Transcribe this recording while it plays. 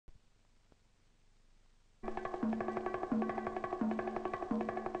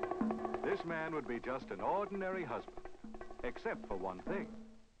man would be just an ordinary husband, except for one thing.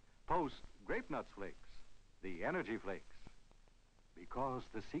 Post Grape Nut Flakes, the energy flakes. Because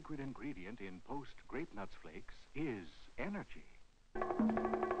the secret ingredient in Post Grape Nut Flakes is energy. The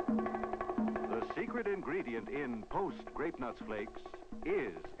secret ingredient in Post Grape Nuts Flakes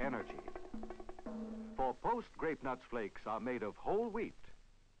is energy. For Post Grape Nuts Flakes are made of whole wheat,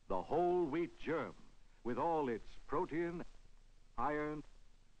 the whole wheat germ, with all its protein, iron,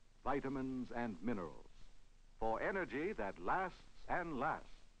 vitamins, and minerals. For energy that lasts and lasts.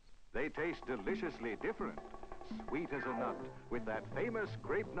 They taste deliciously different, sweet as a nut, with that famous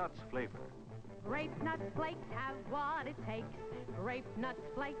grape nuts flavor. Grape Nut Flakes have what it takes. Grape Nut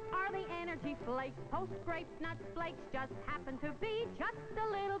Flakes are the energy flakes. Post Grape Nut Flakes just happen to be just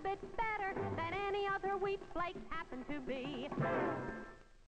a little bit better than any other wheat flakes happen to be.